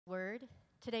Word.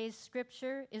 Today's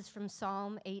scripture is from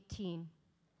Psalm 18.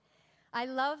 I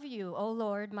love you, O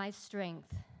Lord, my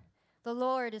strength. The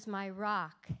Lord is my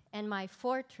rock and my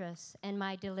fortress and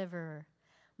my deliverer,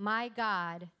 my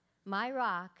God, my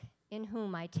rock in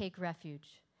whom I take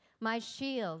refuge, my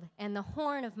shield and the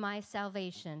horn of my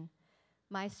salvation,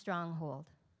 my stronghold.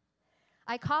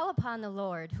 I call upon the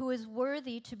Lord, who is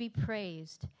worthy to be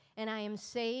praised, and I am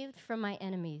saved from my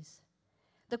enemies.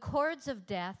 The cords of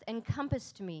death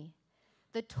encompassed me.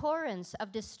 The torrents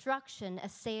of destruction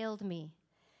assailed me.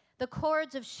 The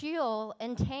cords of Sheol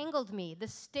entangled me. The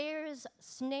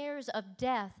snares of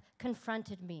death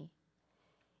confronted me.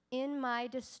 In my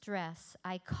distress,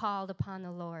 I called upon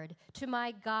the Lord. To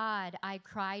my God, I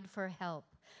cried for help.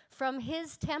 From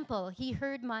his temple, he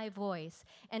heard my voice,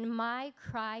 and my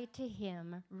cry to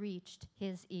him reached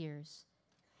his ears.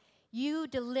 You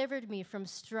delivered me from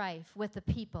strife with the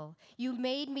people. You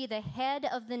made me the head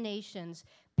of the nations.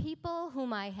 People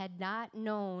whom I had not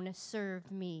known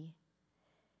served me.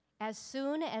 As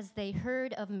soon as they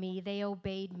heard of me, they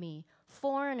obeyed me.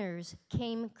 Foreigners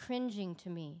came cringing to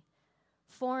me.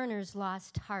 Foreigners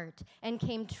lost heart and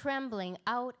came trembling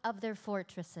out of their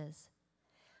fortresses.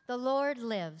 The Lord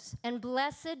lives, and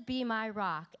blessed be my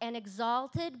rock, and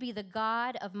exalted be the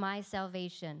God of my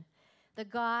salvation. The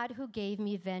God who gave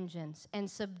me vengeance and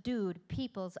subdued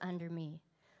peoples under me,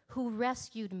 who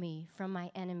rescued me from my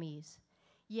enemies.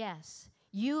 Yes,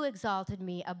 you exalted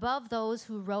me above those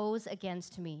who rose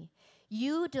against me.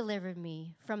 You delivered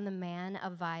me from the man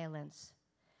of violence.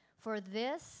 For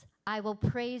this I will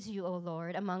praise you, O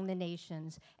Lord, among the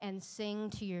nations, and sing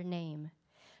to your name.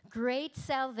 Great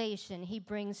salvation he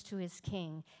brings to his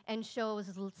king, and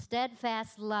shows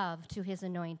steadfast love to his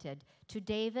anointed, to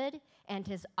David and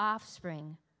his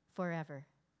offspring forever.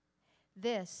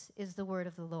 This is the word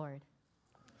of the Lord.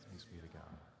 Thanks be to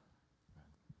God.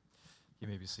 You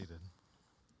may be seated.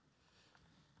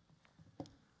 If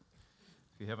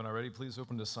you haven't already, please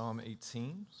open to Psalm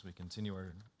 18 as we continue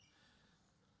our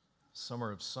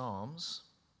summer of Psalms.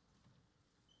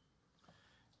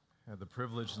 I had the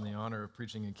privilege and the honor of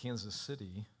preaching in Kansas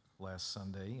City last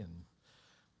Sunday, and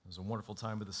it was a wonderful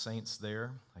time with the saints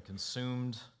there. I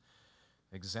consumed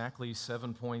exactly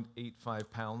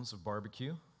 7.85 pounds of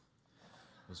barbecue.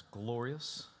 It was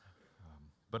glorious,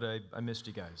 but I missed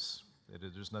you guys.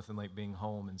 There's nothing like being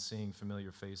home and seeing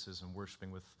familiar faces and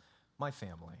worshiping with my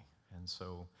family. And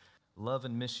so, love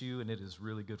and miss you, and it is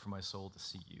really good for my soul to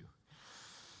see you.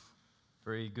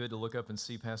 Very good to look up and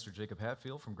see Pastor Jacob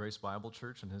Hatfield from Grace Bible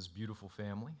Church and his beautiful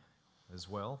family as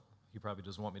well. He probably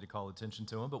doesn't want me to call attention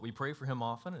to him, but we pray for him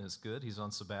often, and it's good. He's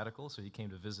on sabbatical, so he came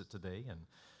to visit today, and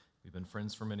we've been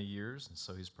friends for many years, and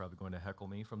so he's probably going to heckle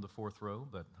me from the fourth row,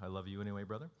 but I love you anyway,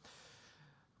 brother.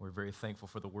 We're very thankful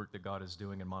for the work that God is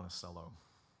doing in Monticello,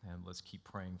 and let's keep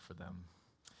praying for them.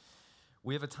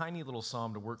 We have a tiny little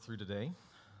psalm to work through today,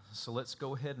 so let's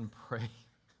go ahead and pray.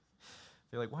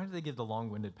 They're like, why do they give the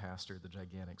long-winded pastor the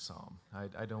gigantic psalm?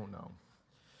 I don't know.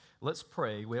 Let's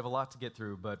pray. We have a lot to get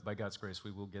through, but by God's grace,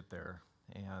 we will get there.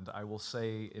 And I will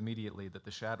say immediately that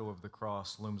the shadow of the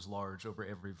cross looms large over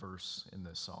every verse in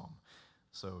this psalm.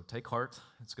 So take heart.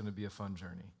 It's going to be a fun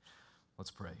journey. Let's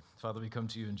pray. Father, we come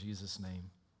to you in Jesus' name.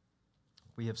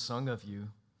 We have sung of you.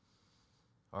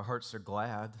 Our hearts are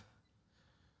glad.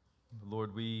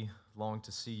 Lord, we long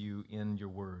to see you in your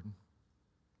word.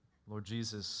 Lord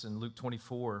Jesus, in Luke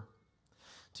 24,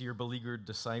 to your beleaguered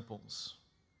disciples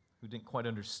who didn't quite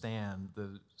understand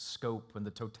the scope and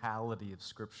the totality of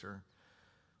Scripture,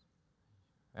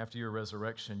 after your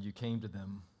resurrection, you came to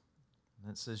them,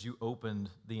 and it says you opened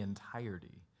the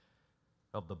entirety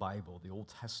of the Bible, the Old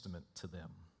Testament, to them,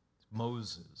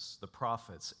 Moses, the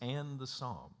prophets, and the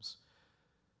Psalms,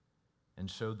 and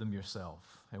showed them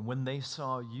yourself. And when they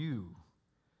saw you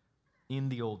in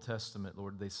the Old Testament,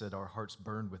 Lord, they said, our hearts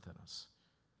burned within us.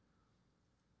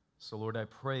 So, Lord, I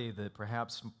pray that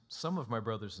perhaps some of my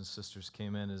brothers and sisters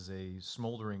came in as a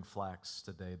smoldering flax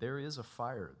today. There is a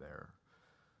fire there,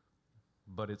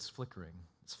 but it's flickering.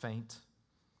 It's faint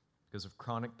because of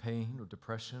chronic pain or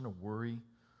depression or worry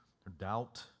or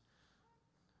doubt,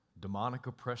 demonic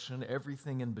oppression,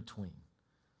 everything in between.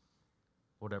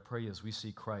 Lord, I pray as we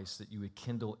see Christ that you would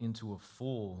kindle into a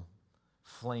full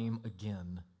flame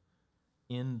again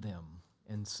in them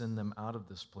and send them out of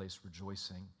this place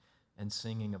rejoicing and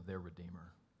singing of their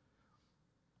Redeemer.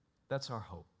 That's our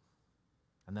hope,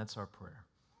 and that's our prayer.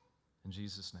 In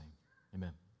Jesus' name,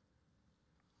 amen.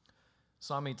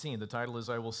 Psalm 18, the title is,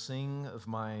 I Will Sing of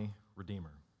My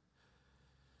Redeemer.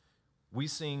 We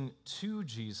sing to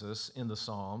Jesus in the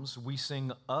Psalms, we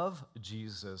sing of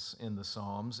Jesus in the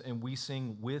Psalms, and we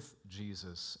sing with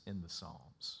Jesus in the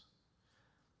Psalms.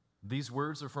 These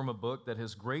words are from a book that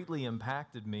has greatly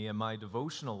impacted me in my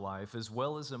devotional life as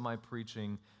well as in my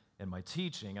preaching and my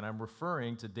teaching. And I'm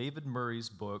referring to David Murray's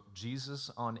book,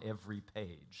 Jesus on Every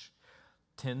Page,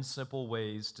 10 Simple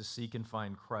Ways to Seek and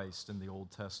Find Christ in the Old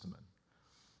Testament.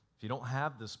 If you don't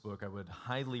have this book, I would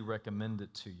highly recommend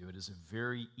it to you. It is a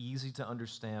very easy to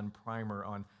understand primer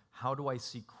on how do I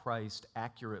see Christ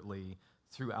accurately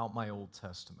throughout my Old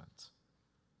Testament.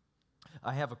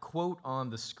 I have a quote on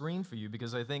the screen for you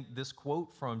because I think this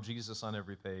quote from Jesus on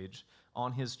Every Page,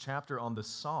 on his chapter on the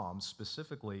Psalms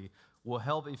specifically, will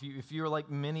help. If you're like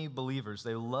many believers,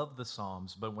 they love the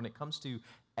Psalms, but when it comes to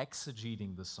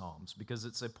exegeting the Psalms, because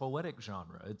it's a poetic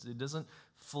genre, it doesn't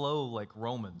flow like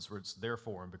Romans, where it's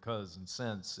therefore and because and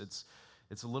since.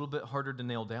 It's a little bit harder to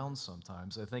nail down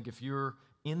sometimes. I think if you're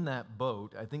in that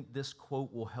boat, I think this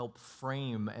quote will help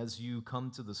frame as you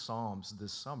come to the Psalms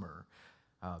this summer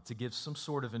to give some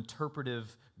sort of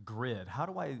interpretive grid. How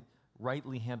do I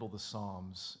rightly handle the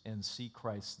Psalms and see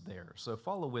Christ there? So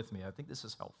follow with me. I think this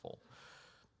is helpful.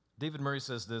 David Murray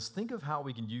says this: think of how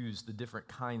we can use the different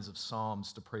kinds of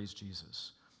Psalms to praise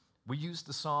Jesus. We use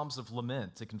the Psalms of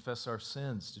lament to confess our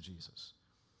sins to Jesus.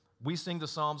 We sing the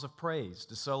Psalms of praise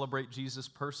to celebrate Jesus'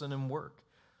 person and work.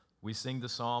 We sing the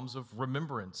Psalms of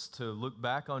remembrance to look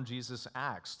back on Jesus'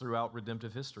 acts throughout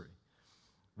redemptive history.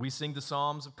 We sing the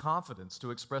Psalms of confidence to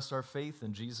express our faith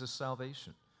in Jesus'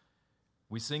 salvation.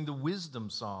 We sing the wisdom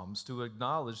Psalms to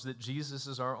acknowledge that Jesus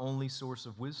is our only source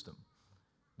of wisdom.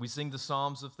 We sing the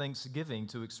Psalms of thanksgiving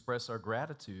to express our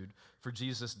gratitude for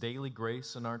Jesus' daily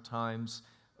grace in our times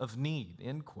of need,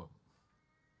 end quote.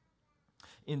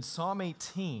 In Psalm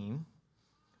 18,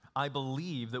 I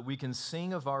believe that we can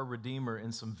sing of our Redeemer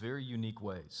in some very unique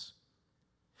ways.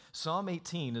 Psalm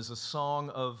 18 is a song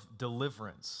of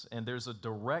deliverance, and there's a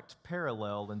direct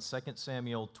parallel in 2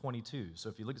 Samuel 22. So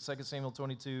if you look at 2 Samuel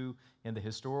 22 in the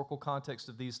historical context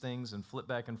of these things and flip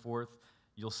back and forth,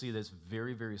 you'll see that it's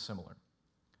very, very similar.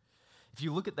 If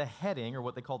you look at the heading, or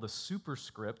what they call the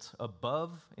superscript,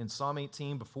 above in Psalm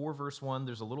 18, before verse 1,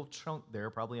 there's a little chunk there,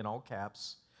 probably in all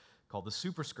caps, called the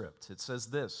superscript. It says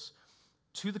this: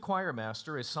 to the choir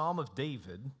master, a psalm of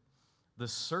David, the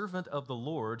servant of the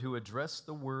Lord, who addressed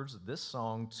the words of this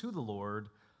song to the Lord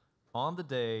on the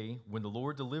day when the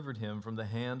Lord delivered him from the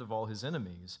hand of all his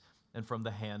enemies and from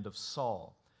the hand of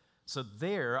Saul. So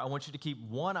there, I want you to keep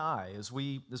one eye, as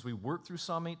we work through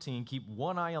Psalm 18, keep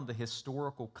one eye on the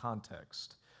historical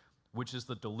context, which is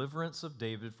the deliverance of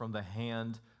David from the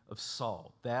hand of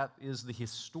Saul. That is the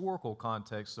historical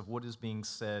context of what is being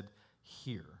said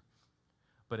here.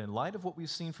 But in light of what we've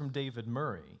seen from David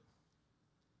Murray,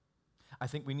 I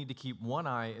think we need to keep one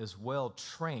eye as well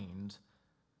trained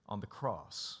on the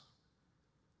cross.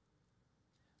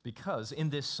 Because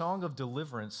in this song of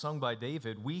deliverance sung by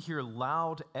David, we hear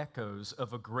loud echoes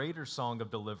of a greater song of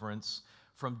deliverance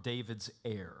from David's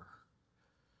heir.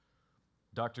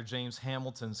 Dr. James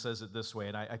Hamilton says it this way,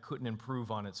 and I couldn't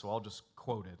improve on it, so I'll just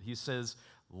quote it. He says,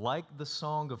 like the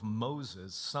song of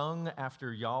Moses sung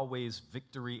after Yahweh's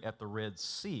victory at the Red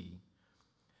Sea,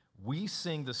 we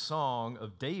sing the song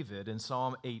of David in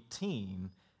Psalm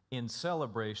 18 in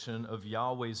celebration of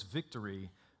Yahweh's victory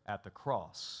at the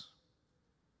cross.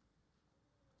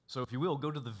 So if you will, go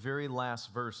to the very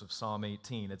last verse of Psalm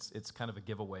 18. It's kind of a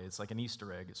giveaway. It's like an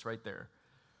Easter egg. It's right there.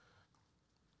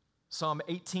 Psalm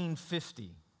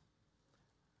 18:50.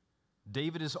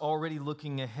 David is already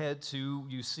looking ahead to,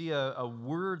 you see a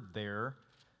word there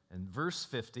in verse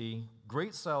 50,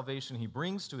 great salvation he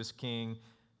brings to his king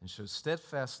and shows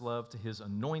steadfast love to his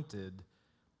anointed,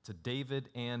 to David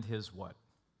and his what?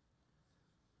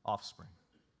 Offspring.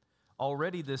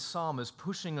 Already this psalm is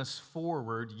pushing us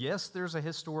forward. Yes, there's a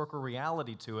historical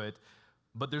reality to it,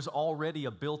 but there's already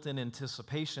a built-in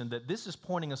anticipation that this is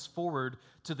pointing us forward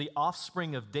to the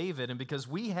offspring of David. And because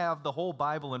we have the whole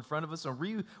Bible in front of us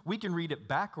and we can read it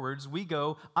backwards, we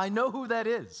go, I know who that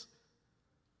is.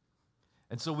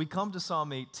 And so we come to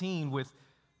Psalm 18 with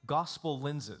gospel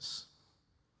lenses.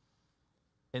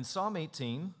 And Psalm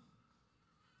 18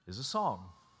 is a song.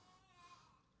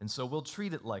 And so we'll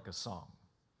treat it like a song.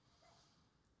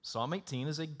 Psalm 18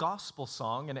 is a gospel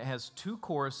song, and it has 2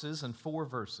 choruses and 4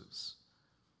 verses.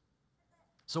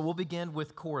 So we'll begin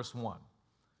with chorus 1.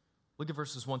 Look at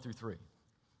verses 1 through 3.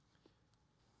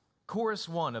 Chorus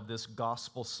 1 of this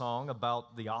gospel song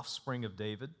about the offspring of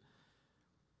David.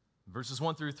 Verses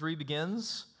 1 through 3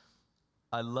 begins,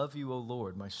 I love you, O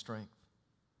Lord, my strength.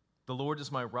 The Lord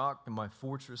is my rock and my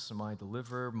fortress and my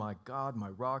deliverer, my God, my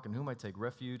rock, in whom I take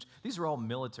refuge. These are all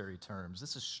military terms.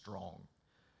 This is strong.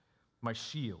 My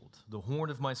shield, the horn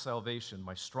of my salvation,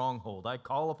 my stronghold. I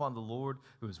call upon the Lord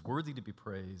who is worthy to be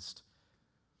praised.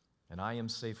 and I am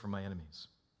safe from my enemies.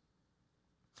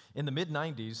 In the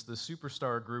mid-90s, the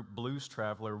superstar group Blues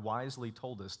Traveler wisely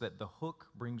told us that the hook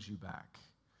brings you back.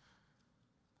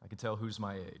 I can tell who's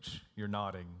my age. You're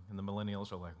nodding, and the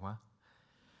millennials are like, what?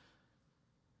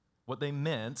 What they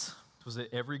meant was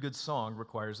that every good song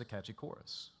requires a catchy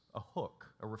chorus, a hook,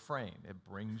 a refrain. It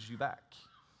brings you back.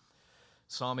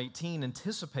 Psalm 18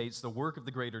 anticipates the work of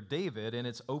the greater David, and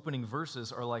its opening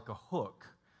verses are like a hook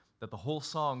that the whole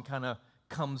song kind of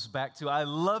comes back to. I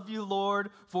love you, Lord,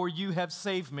 for you have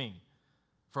saved me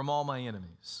from all my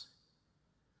enemies.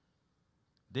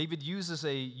 David uses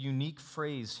a unique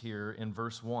phrase here in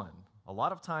verse 1. A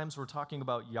lot of times we're talking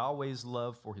about Yahweh's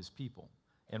love for his people,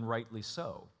 and rightly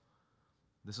so.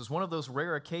 This is one of those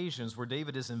rare occasions where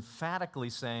David is emphatically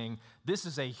saying, this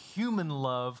is a human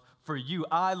love for you.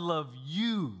 I love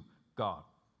you, God.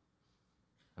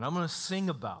 And I'm going to sing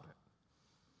about it.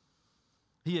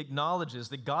 He acknowledges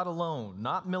that God alone,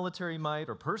 not military might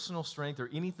or personal strength or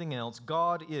anything else,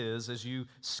 God is, as you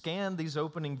scan these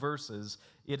opening verses,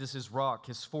 it is his rock,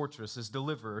 his fortress, his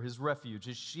deliverer, his refuge,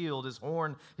 his shield, his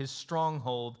horn, his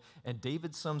stronghold. And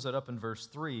David sums it up in verse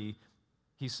 3.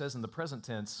 He says in the present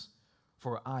tense,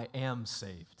 for I am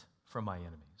saved from my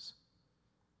enemies.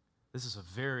 This is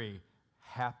a very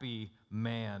happy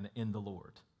man in the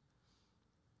Lord.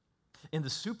 In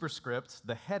the superscript,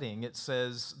 the heading, it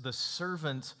says, the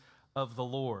servant of the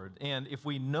Lord. And if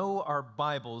we know our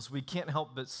Bibles, we can't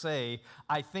help but say,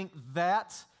 I think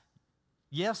that,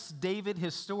 yes, David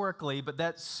historically, but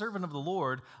that servant of the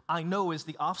Lord, I know is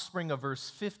the offspring of verse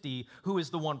 50, who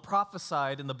is the one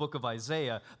prophesied in the book of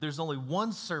Isaiah. There's only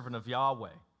one servant of Yahweh.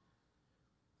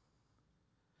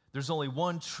 There's only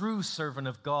one true servant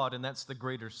of God, and that's the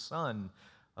greater son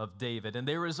of David. And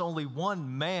there is only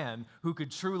one man who could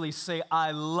truly say,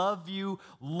 I love you,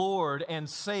 Lord, and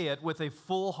say it with a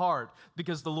full heart,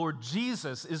 because the Lord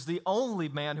Jesus is the only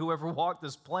man who ever walked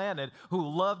this planet who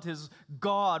loved his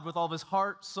God with all of his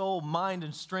heart, soul, mind,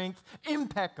 and strength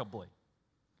impeccably.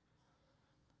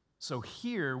 So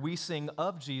here we sing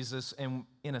of Jesus, and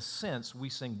in a sense, we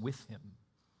sing with him,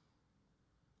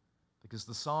 because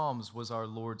the Psalms was our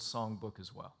Lord's songbook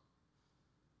as well.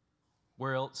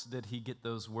 Where else did he get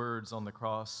those words on the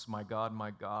cross? My God,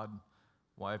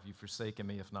 why have you forsaken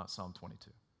me, if not Psalm 22?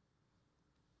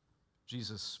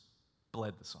 Jesus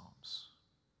bled the Psalms.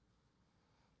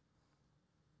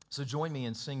 So join me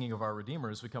in singing of our Redeemer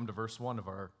as we come to verse 1 of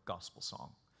our gospel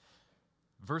song.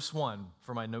 Verse 1,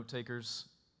 for my note takers,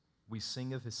 we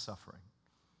sing of his suffering.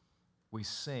 We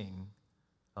sing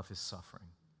of his suffering.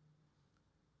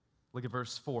 Look at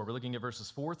verse 4. We're looking at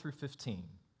verses 4 through 15.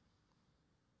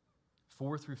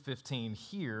 4 through 15.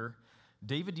 Here,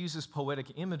 David uses poetic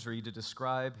imagery to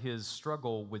describe his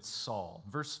struggle with Saul.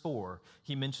 Verse 4,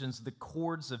 he mentions the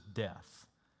cords of death.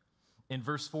 In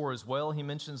verse 4 as well, he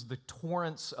mentions the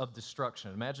torrents of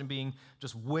destruction. Imagine being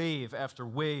just wave after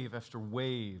wave after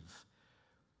wave.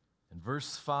 In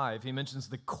verse 5, he mentions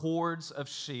the cords of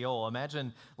Sheol.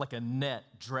 Imagine like a net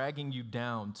dragging you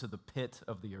down to the pit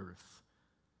of the earth.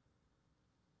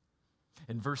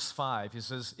 In verse 5, he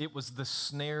says, it was the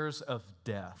snares of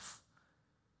death.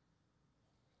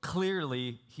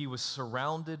 Clearly, he was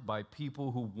surrounded by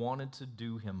people who wanted to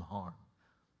do him harm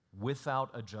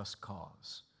without a just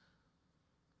cause.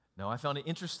 Now, I found it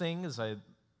interesting as I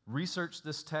researched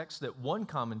this text that one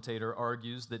commentator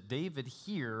argues that David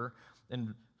here,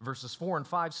 in verses 4 and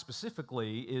 5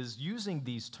 specifically, is using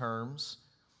these terms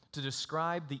to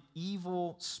describe the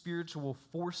evil spiritual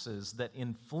forces that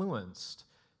influenced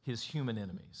his human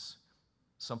enemies.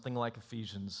 Something like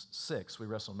Ephesians 6, we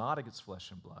wrestle not against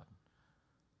flesh and blood.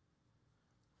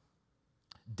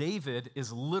 David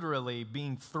is literally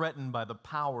being threatened by the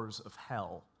powers of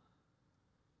hell.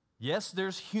 Yes,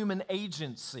 there's human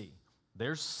agency.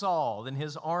 There's Saul and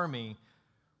his army,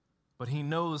 but he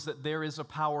knows that there is a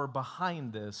power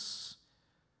behind this.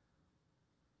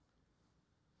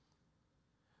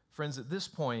 Friends, at this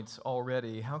point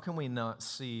already, how can we not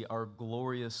see our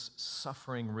glorious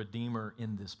suffering Redeemer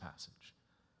in this passage?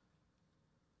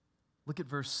 Look at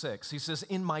verse 6. He says,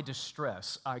 in my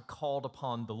distress, I called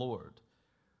upon the Lord.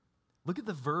 Look at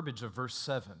the verbiage of verse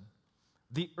 7.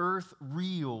 The earth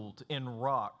reeled and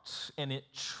rocked, and it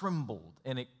trembled,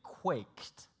 and it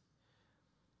quaked.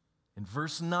 In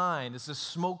verse 9, it says,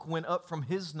 smoke went up from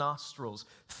his nostrils,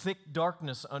 thick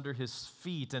darkness under his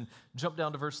feet. And jump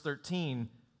down to verse 13,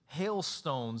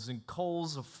 hailstones and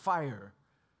coals of fire.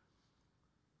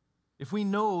 If we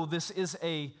know this is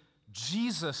a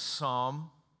Jesus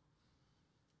psalm,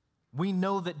 we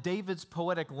know that David's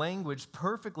poetic language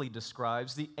perfectly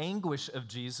describes the anguish of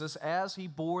Jesus as he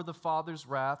bore the Father's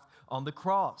wrath on the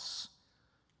cross.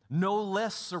 no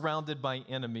less surrounded by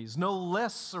enemies, no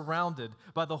less surrounded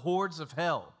by the hordes of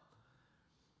hell.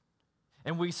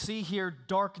 And we see here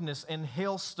darkness and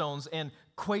hailstones and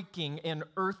quaking and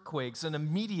earthquakes, and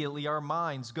immediately our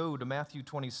minds go to Matthew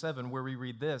 27, where we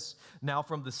read this: "Now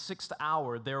from the 6th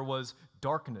hour there was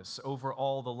darkness over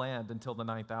all the land until the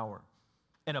 9th hour.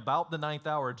 And about the 9th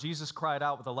hour, Jesus cried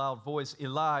out with a loud voice,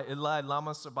 'Eli, Eli,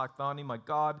 lama sabachthani,' my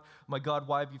God,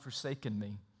 why have you forsaken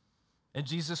me?' And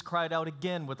Jesus cried out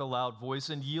again with a loud voice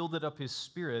and yielded up his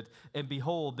spirit. And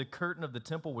behold, the curtain of the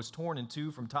temple was torn in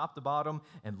two from top to bottom.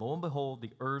 And lo and behold,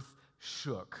 the earth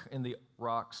shook and the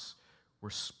rocks were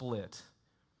split."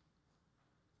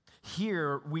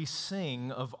 Here we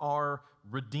sing of our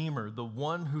Redeemer, the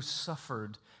one who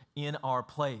suffered in our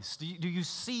place. Do you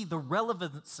see the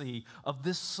relevancy of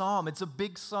this psalm? It's a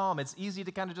big psalm. It's easy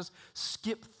to kind of just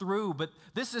skip through, but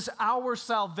this is our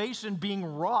salvation being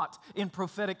wrought in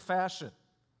prophetic fashion.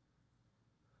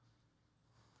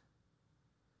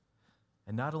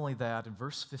 And not only that, in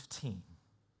verse 15,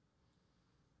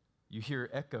 you hear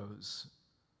echoes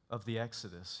of the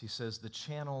Exodus. He says, "The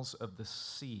channels of the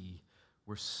sea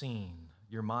were seen."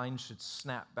 Your mind should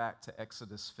snap back to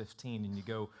Exodus 15 and you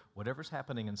go, whatever's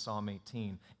happening in Psalm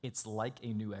 18, it's like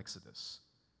a new Exodus.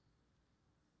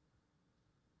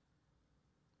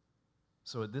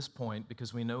 So at this point,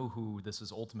 because we know who this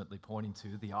is ultimately pointing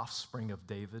to, the offspring of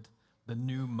David, the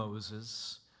new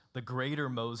Moses, the greater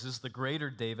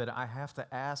David, I have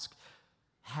to ask,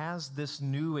 has this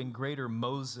new and greater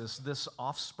Moses, this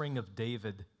offspring of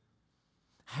David,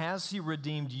 has he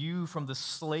redeemed you from the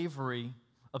slavery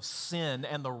of sin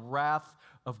and the wrath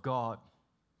of God?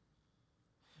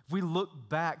 If we look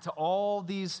back to all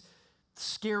these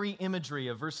scary imagery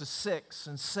of verses 6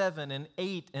 and 7 and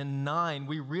 8 and 9,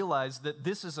 we realize that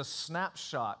this is a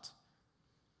snapshot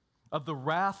of the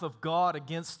wrath of God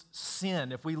against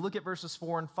sin. If we look at verses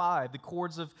 4 and 5, the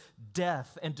cords of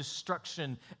death and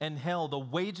destruction and hell, the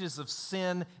wages of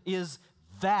sin is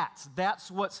that.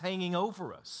 That's what's hanging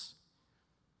over us.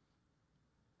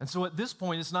 And so at this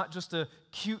point, it's not just a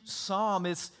cute psalm,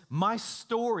 it's my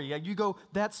story. You go,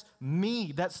 that's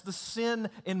me. That's the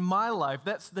sin in my life.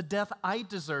 That's the death I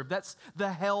deserve. That's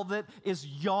the hell that is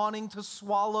yawning to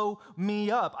swallow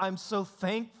me up. I'm so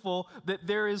thankful that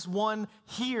there is one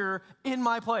here in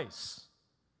my place.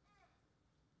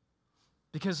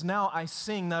 Because now I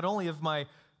sing not only of my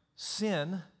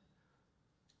sin,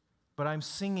 but I'm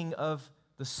singing of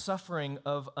the suffering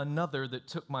of another that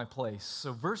took my place.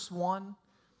 So verse 1,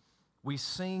 we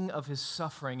sing of his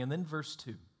suffering, and then verse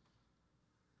 2,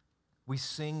 we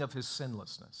sing of his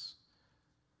sinlessness.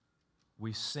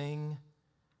 We sing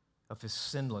of his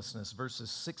sinlessness,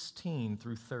 verses 16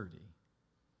 through 30.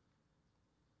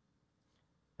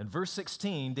 In verse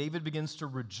 16, David begins to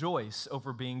rejoice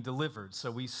over being delivered.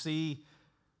 So we see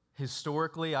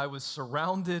historically, I was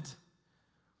surrounded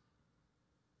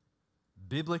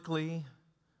biblically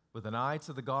with an eye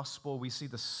to the gospel. We see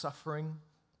the suffering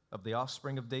of the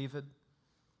offspring of David.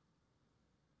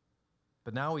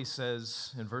 But now he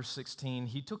says in verse 16,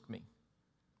 he took me.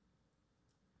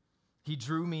 He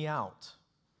drew me out.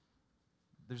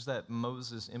 There's that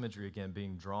Moses imagery again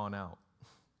being drawn out.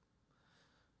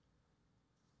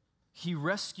 He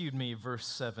rescued me, verse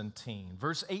 17.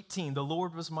 Verse 18, the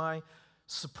Lord was my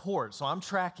support. So I'm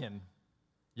tracking.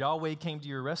 Yahweh came to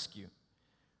your rescue.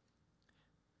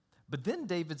 But then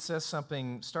David says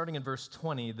something starting in verse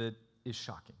 20 that is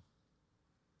shocking.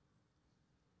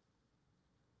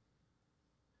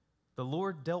 The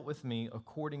Lord dealt with me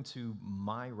according to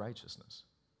my righteousness,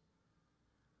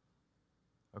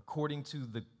 according to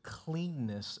the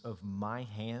cleanness of my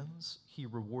hands, he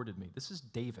rewarded me. This is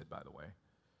David, by the way.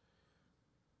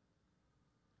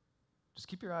 Just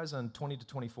keep your eyes on 20 to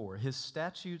 24. His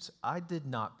statutes I did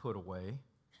not put away.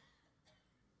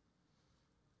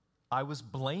 I was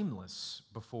blameless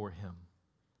before him.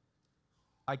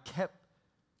 I kept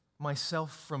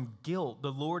myself from guilt.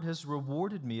 The Lord has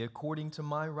rewarded me according to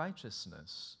my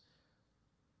righteousness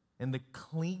and the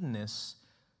cleanness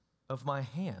of my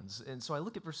hands. And so I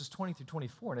look at verses 20 through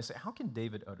 24 and I say, how can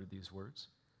David utter these words?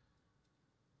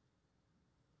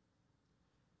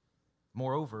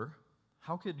 Moreover,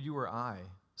 how could you or I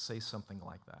say something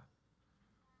like that?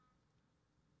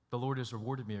 The Lord has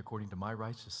rewarded me according to my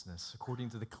righteousness, according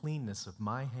to the cleanness of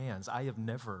my hands. I have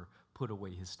never put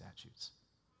away his statutes.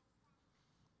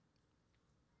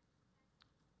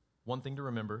 One thing to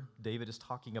remember, David is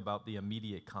talking about the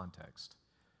immediate context.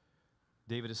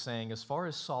 David is saying, as far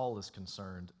as Saul is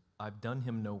concerned, I've done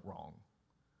him no wrong.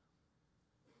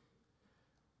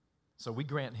 So we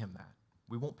grant him that.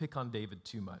 We won't pick on David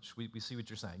too much. We see what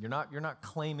you're saying. You're not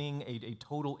claiming a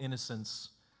total innocence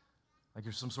like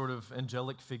you're some sort of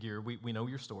angelic figure. We know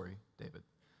your story, David.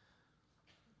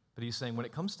 But he's saying, when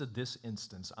it comes to this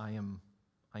instance, I am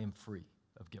free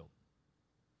of guilt.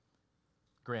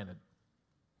 Granted.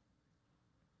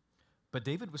 But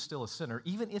David was still a sinner,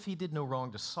 even if he did no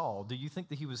wrong to Saul. Do you think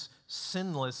that he was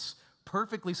sinless,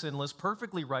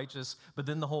 perfectly righteous, but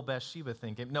then the whole Bathsheba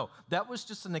thing came? No, that was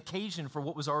just an occasion for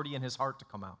what was already in his heart to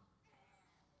come out.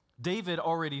 David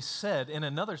already said in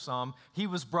another psalm, he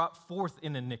was brought forth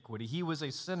in iniquity. He was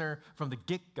a sinner from the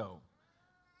get-go.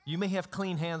 You may have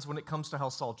clean hands when it comes to how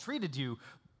Saul treated you,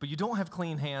 but you don't have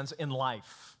clean hands in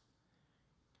life.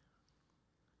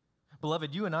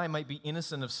 Beloved, you and I might be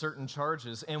innocent of certain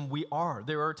charges, and we are.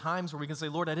 There are times where we can say,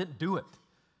 Lord, I didn't do it.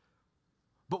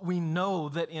 But we know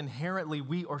that inherently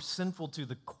we are sinful to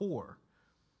the core.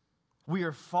 We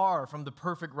are far from the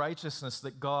perfect righteousness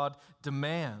that God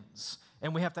demands.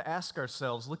 And we have to ask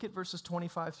ourselves, look at verses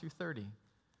 25 through 30.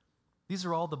 These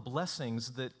are all the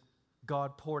blessings that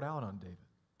God poured out on David.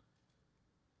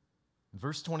 In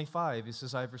verse 25, he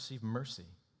says, I have received mercy.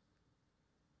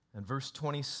 In verse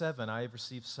 27, I have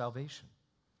received salvation.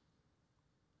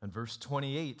 In verse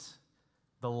 28,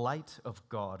 the light of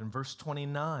God. In verse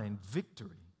 29,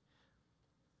 victory.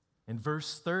 In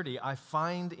verse 30, I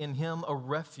find in him a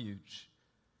refuge.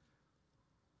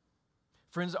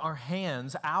 Friends, our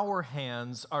hands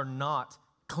are not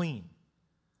clean.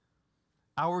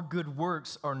 Our good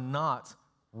works are not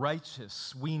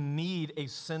righteous. We need a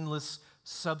sinless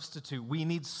substitute. We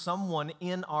need someone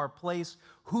in our place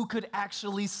who could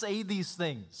actually say these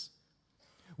things.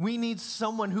 We need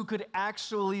someone who could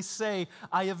actually say,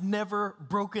 I have never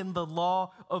broken the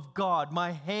law of God.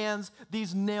 My hands,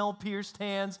 these nail-pierced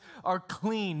hands, are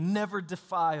clean, never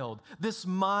defiled. This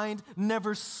mind,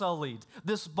 never sullied.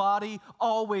 This body,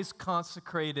 always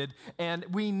consecrated. And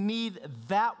we need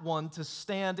that one to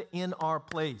stand in our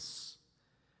place.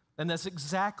 And that's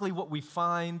exactly what we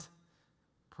find.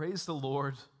 Praise the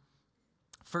Lord.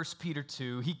 1 Peter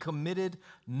 2, he committed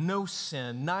no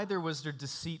sin, neither was there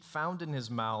deceit found in his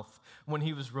mouth. When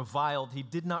he was reviled, he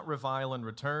did not revile in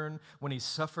return. When he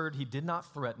suffered, he did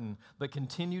not threaten, but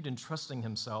continued entrusting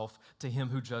himself to him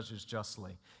who judges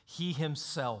justly. He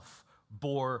himself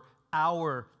bore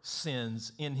our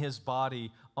sins in his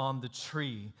body on the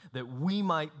tree, that we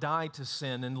might die to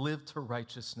sin and live to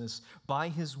righteousness. By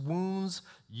his wounds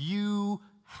you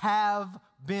have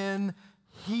been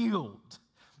healed.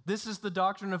 This is the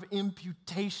doctrine of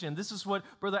imputation. This is what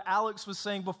Brother Alex was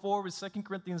saying before with 2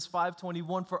 Corinthians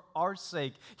 5:21. For our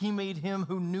sake, he made him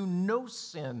who knew no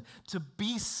sin to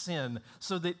be sin,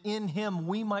 so that in him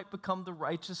we might become the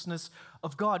righteousness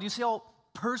of God. You see how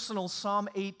personal Psalm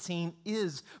 18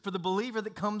 is for the believer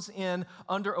that comes in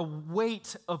under a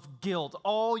weight of guilt.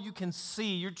 All you can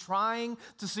see, you're trying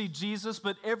to see Jesus,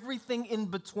 but everything in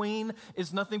between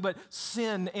is nothing but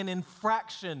sin and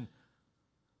infraction.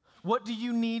 What do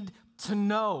you need to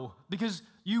know? Because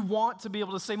you want to be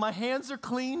able to say, my hands are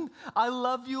clean, I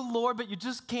love you, Lord, but you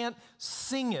just can't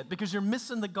sing it because you're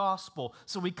missing the gospel.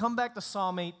 So we come back to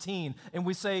Psalm 18 and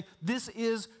we say, this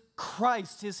is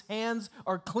Christ. His hands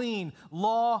are clean,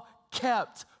 law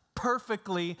kept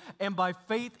perfectly, and by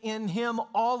faith in him,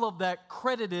 all of that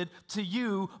credited to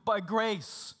you by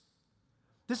grace.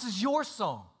 This is your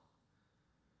song.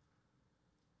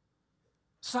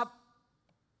 Stop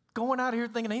going out here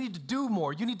thinking, I need to do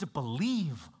more. You need to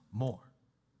believe more.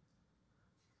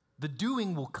 The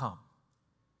doing will come.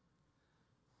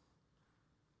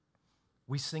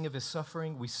 We sing of his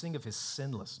suffering. We sing of his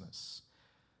sinlessness.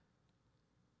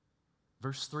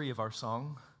 Verse 3 of our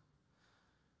song,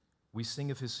 we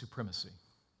sing of his supremacy.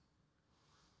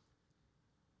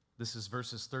 This is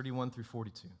verses 31 through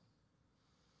 42.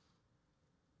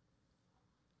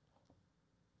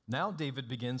 Now David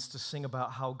begins to sing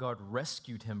about how God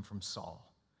rescued him from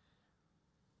Saul.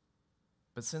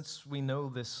 But since we know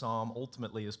this psalm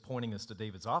ultimately is pointing us to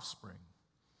David's offspring,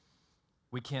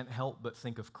 we can't help but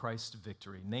think of Christ's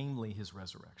victory, namely his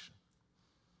resurrection.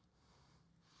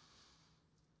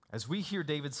 As we hear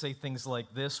David say things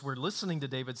like this, we're listening to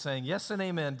David saying, yes and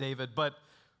amen, David, but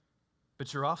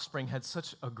your offspring had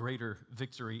such a greater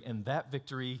victory, and that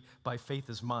victory by faith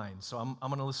is mine. So I'm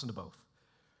going to listen to both.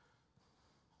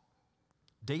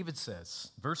 David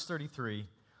says, verse 33,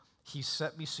 he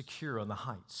set me secure on the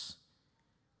heights.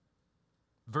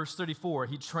 Verse 34,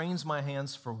 he trains my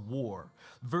hands for war.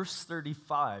 Verse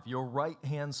 35, your right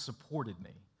hand supported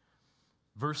me.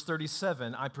 Verse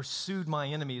 37, I pursued my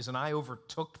enemies and I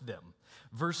overtook them.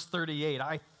 Verse 38,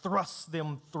 I thrust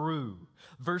them through.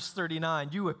 Verse 39,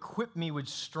 you equipped me with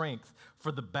strength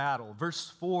for the battle.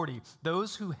 Verse 40,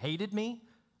 those who hated me,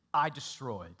 I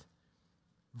destroyed.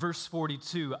 Verse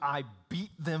 42, I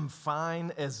beat them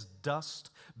fine as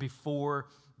dust before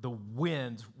the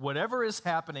wind. Whatever is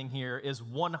happening here is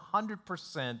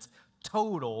 100%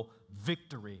 total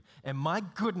victory. And my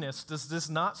goodness, does this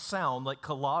not sound like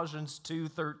Colossians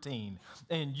 2:13?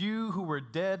 And you who were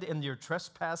dead in your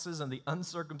trespasses and the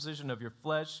uncircumcision of your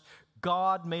flesh,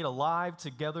 God made alive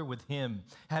together with him,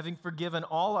 having forgiven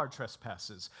all our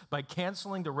trespasses by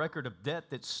canceling the record of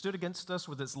debt that stood against us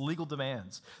with its legal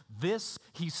demands. This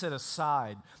he set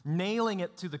aside, nailing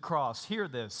it to the cross. Hear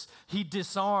this. He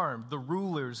disarmed the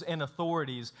rulers and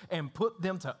authorities and put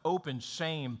them to open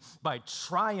shame by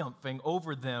triumphing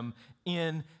over them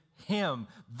in him.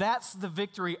 That's the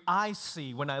victory I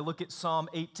see when I look at Psalm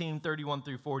 18:31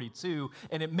 through 42,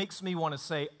 and it makes me want to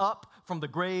say, up from the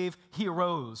grave he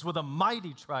arose with a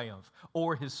mighty triumph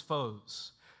o'er his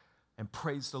foes. And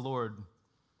praise the Lord,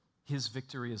 his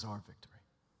victory is our victory.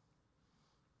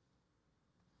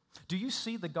 Do you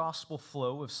see the gospel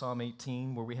flow of Psalm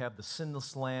 18, where we have the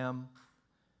sinless lamb,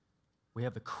 we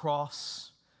have the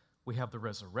cross, we have the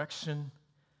resurrection?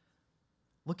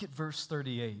 Look at verse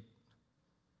 38.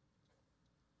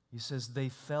 He says, they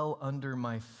fell under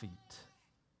my feet.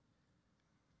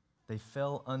 They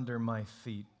fell under my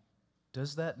feet.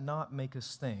 Does that not make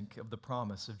us think of the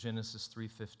promise of Genesis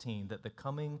 3:15, that the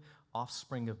coming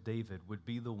offspring of David would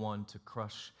be the one to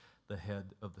crush the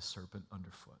head of the serpent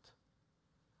underfoot?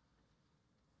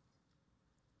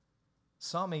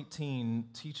 Psalm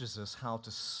 18 teaches us how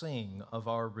to sing of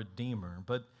our Redeemer,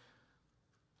 but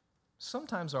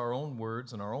sometimes our own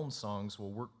words and our own songs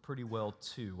will work pretty well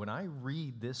too. When I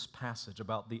read this passage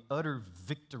about the utter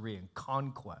victory and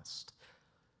conquest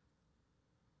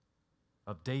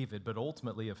of David, but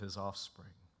ultimately of his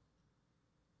offspring,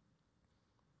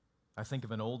 I think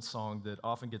of an old song that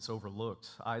often gets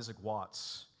overlooked. Isaac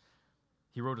Watts,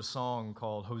 he wrote a song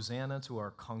called Hosanna to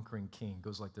Our Conquering King. It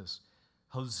goes like this: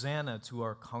 Hosanna to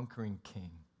our conquering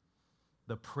King.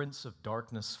 The Prince of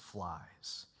Darkness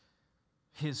flies.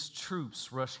 His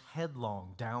troops rush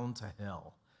headlong down to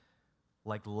hell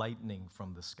like lightning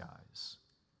from the skies.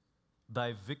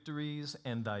 Thy victories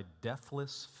and thy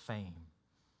deathless fame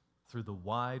through the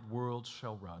wide world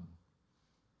shall run,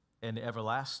 and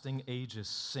everlasting ages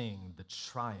sing the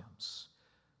triumphs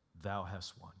thou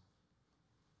hast won.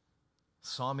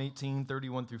 Psalm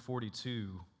 18:31 through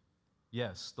 42,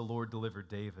 yes, the Lord delivered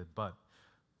David, but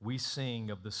we sing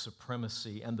of the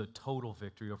supremacy and the total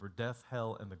victory over death,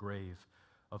 hell, and the grave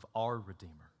of our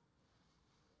Redeemer.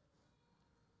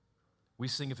 We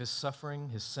sing of his suffering,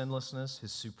 his sinlessness,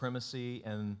 his supremacy,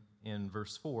 and in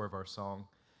verse 4 of our song,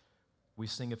 we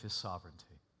sing of his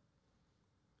sovereignty.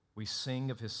 We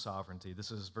sing of his sovereignty. This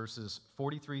is verses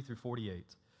 43 through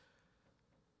 48.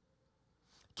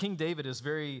 King David is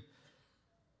very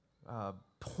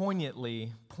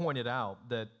poignantly pointed out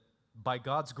that by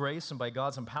God's grace and by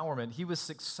God's empowerment, he was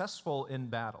successful in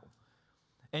battle.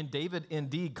 And David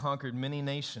indeed conquered many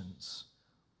nations.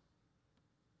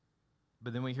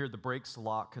 But then we hear the brakes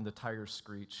lock and the tires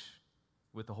screech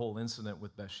with the whole incident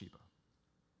with Bathsheba.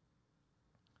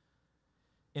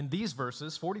 In these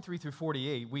verses, 43 through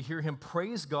 48, we hear him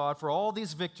praise God for all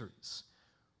these victories.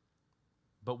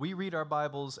 But we read our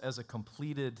Bibles as a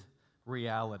completed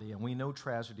reality, and we know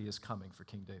tragedy is coming for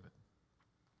King David.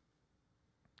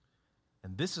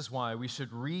 And this is why we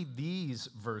should read these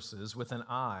verses with an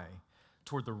eye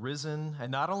toward the risen,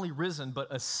 and not only risen, but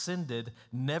ascended,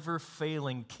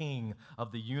 never-failing King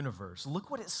of the universe. Look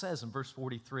what it says in verse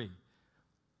 43.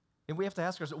 And we have to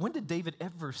ask ourselves, when did David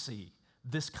ever see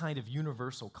this kind of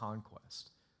universal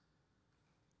conquest?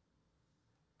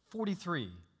 43,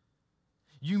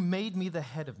 you made me the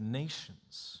head of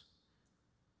nations.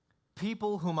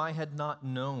 People whom I had not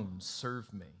known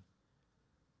served me.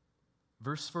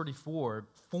 Verse 44,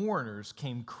 foreigners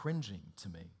came cringing to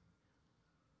me.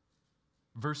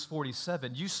 Verse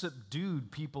 47, you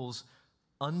subdued peoples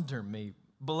under me.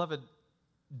 Beloved,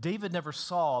 David never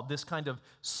saw this kind of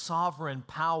sovereign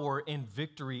power and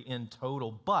victory in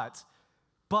total, but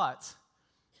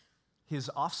his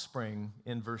offspring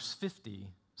in verse 50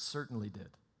 certainly did.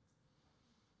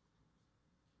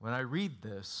 When I read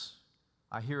this,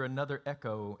 I hear another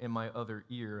echo in my other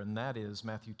ear, and that is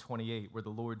Matthew 28, where the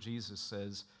Lord Jesus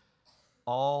says,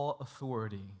 all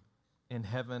authority in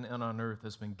heaven and on earth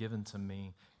has been given to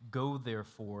me. Go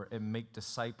therefore and make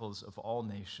disciples of all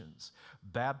nations,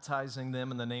 baptizing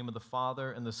them in the name of the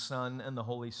Father and the Son and the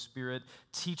Holy Spirit,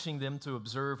 teaching them to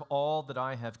observe all that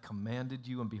I have commanded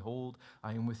you, and behold,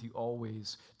 I am with you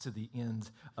always to the end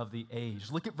of the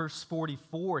age. Look at verse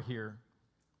 44 here.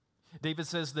 David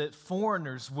says that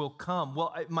foreigners will come.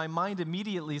 Well, my mind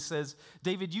immediately says,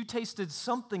 David, you tasted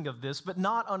something of this, but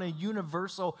not on a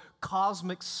universal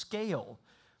cosmic scale.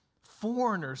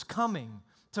 Foreigners coming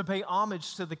to pay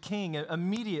homage to the king.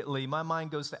 Immediately, my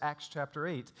mind goes to Acts chapter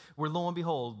 8, where lo and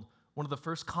behold, one of the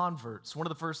first converts, one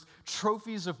of the first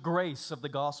trophies of grace of the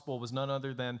gospel was none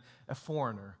other than a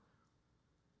foreigner,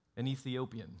 an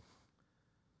Ethiopian.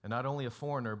 And not only a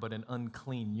foreigner, but an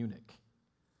unclean eunuch.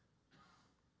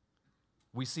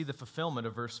 We see the fulfillment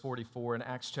of verse 44 in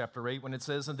Acts chapter 8 when it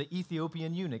says, "And the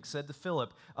Ethiopian eunuch said to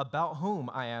Philip, 'About whom,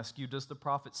 I ask you, does the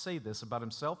prophet say this, about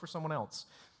himself or someone else?'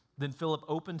 Then Philip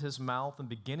opened his mouth, and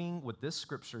beginning with this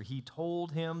scripture, he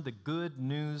told him the good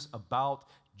news about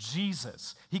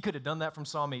Jesus." He could have done that from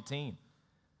Psalm 18.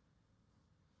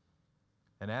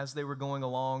 "And as they were going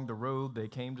along the road, they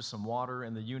came to some water,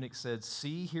 and the eunuch said,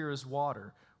 'See, here is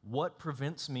water. What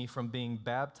prevents me from being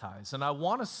baptized?'" And I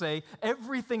want to say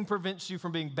everything prevents you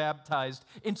from being baptized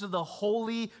into the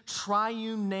holy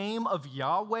triune name of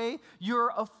Yahweh. You're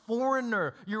a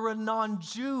foreigner. You're a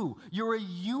non-Jew. You're a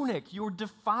eunuch. You're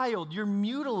defiled. You're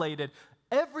mutilated.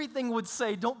 Everything would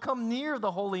say, don't come near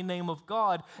the holy name of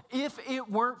God if it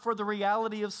weren't for the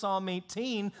reality of Psalm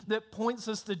 18 that points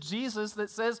us to Jesus, that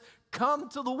says, "Come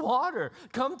to the water.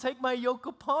 Come take my yoke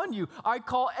upon you. I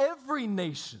call every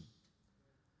nation."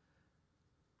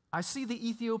 I see the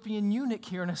Ethiopian eunuch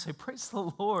here and I say, praise the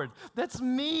Lord, that's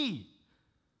me.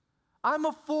 I'm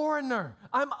a foreigner.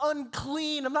 I'm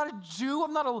unclean. I'm not a Jew.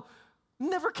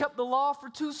 Never kept the law for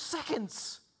 2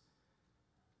 seconds.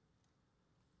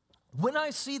 When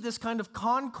I see this kind of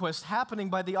conquest happening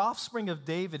by the offspring of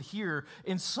David here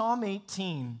in Psalm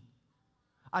 18,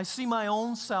 I see my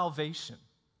own salvation.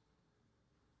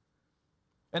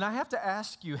 And I have to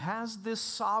ask you, has this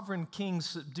sovereign king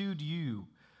subdued you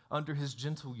under his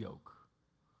gentle yoke?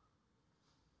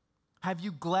 Have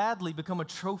you gladly become a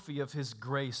trophy of his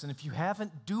grace? And if you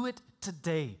haven't, do it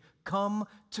today. Come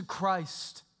to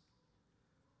Christ.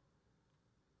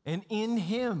 And in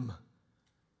him,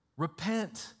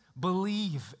 repent,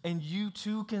 believe, and you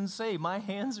too can say, "My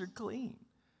hands are clean."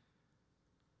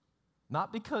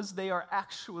 Not because they are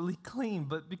actually clean,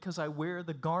 but because I wear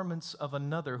the garments of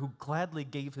another who gladly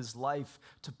gave his life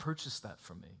to purchase that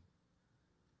from me.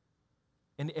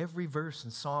 And every verse in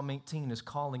Psalm 18 is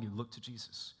calling you, look to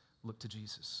Jesus, look to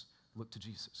Jesus, look to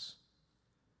Jesus.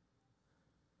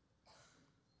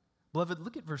 Beloved,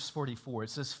 look at verse 44.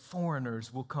 It says,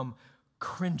 "Foreigners will come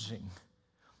cringing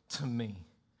to me."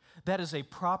 That is a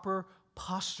proper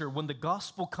posture. When the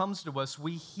gospel comes to us,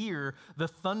 we hear the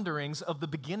thunderings of the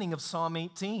beginning of Psalm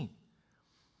 18.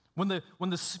 When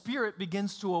the Spirit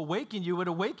begins to awaken you, it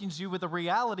awakens you with the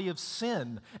reality of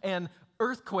sin and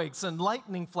earthquakes and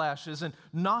lightning flashes and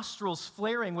nostrils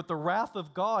flaring with the wrath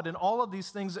of God and all of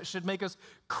these things that should make us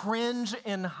cringe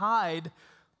and hide.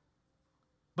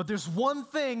 But there's one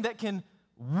thing that can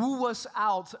woo us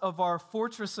out of our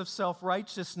fortress of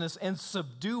self-righteousness and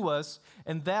subdue us,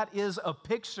 and that is a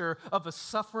picture of a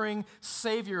suffering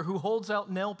Savior who holds out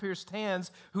nail-pierced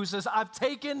hands, who says, "I've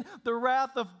taken the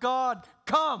wrath of God,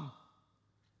 come."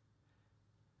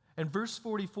 And verse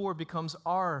 44 becomes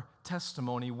our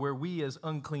testimony where we as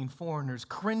unclean foreigners,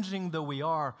 cringing though we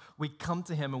are, we come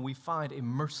to him and we find a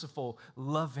merciful,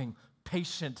 loving,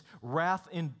 patient,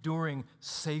 wrath-enduring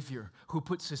Savior who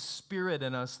puts his Spirit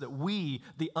in us that we,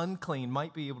 the unclean,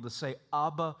 might be able to say,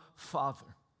 "Abba,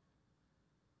 Father."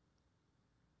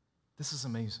 This is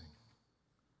amazing.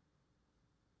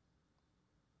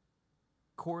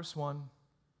 Chorus 1,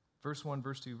 verse 1,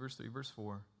 verse 2, verse 3, verse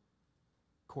 4,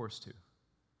 chorus 2.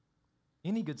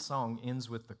 Any good song ends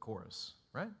with the chorus,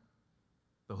 right?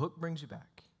 The hook brings you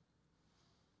back.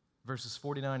 Verses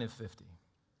 49 and 50.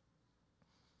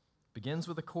 Begins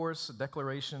with a chorus, a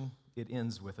declaration. It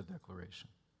ends with a declaration.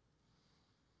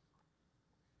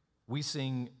 We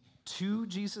sing to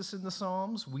Jesus in the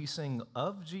Psalms, we sing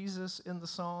of Jesus in the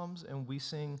Psalms, and we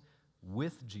sing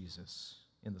with Jesus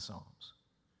in the Psalms.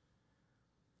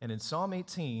 And in Psalm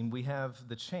 18, we have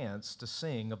the chance to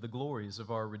sing of the glories of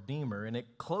our Redeemer, and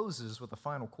it closes with a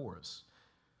final chorus.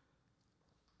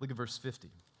 Look at verse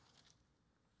 50.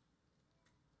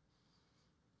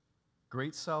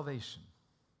 Great salvation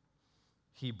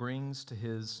he brings to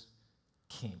his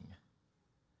king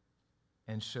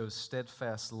and shows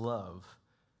steadfast love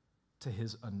to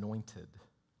his anointed,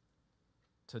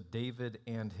 to David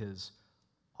and his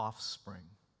offspring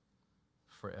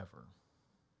forever.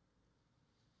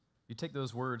 You take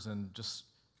those words and just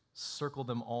circle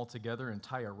them all together and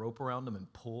tie a rope around them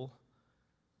and pull.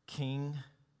 King,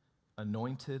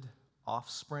 anointed,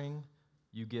 offspring,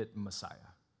 you get Messiah.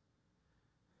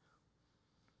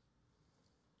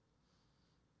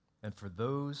 and for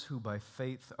those who by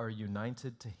faith are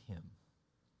united to him.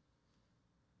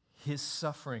 His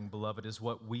suffering, beloved, is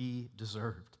what we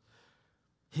deserved.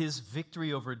 His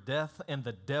victory over death and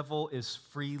the devil is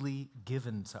freely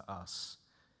given to us.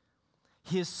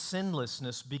 His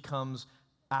sinlessness becomes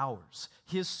ours.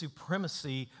 His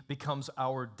supremacy becomes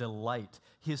our delight.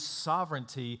 His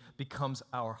sovereignty becomes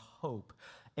our hope.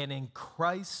 And in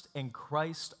Christ and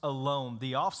Christ alone,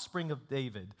 the offspring of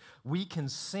David, we can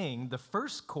sing the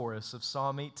first chorus of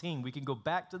Psalm 18. We can go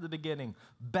back to the beginning,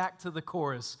 back to the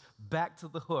chorus, back to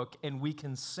the hook, and we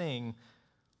can sing.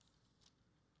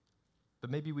 But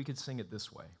maybe we could sing it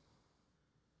this way.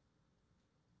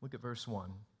 Look at verse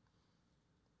 1.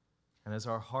 And as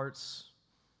our hearts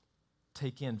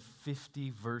take in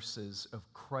 50 verses of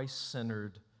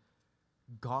Christ-centered,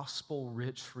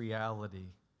 gospel-rich reality,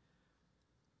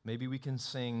 maybe we can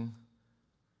sing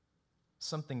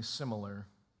something similar,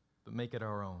 but make it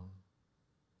our own.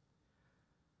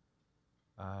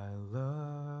 I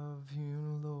love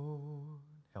you, Lord.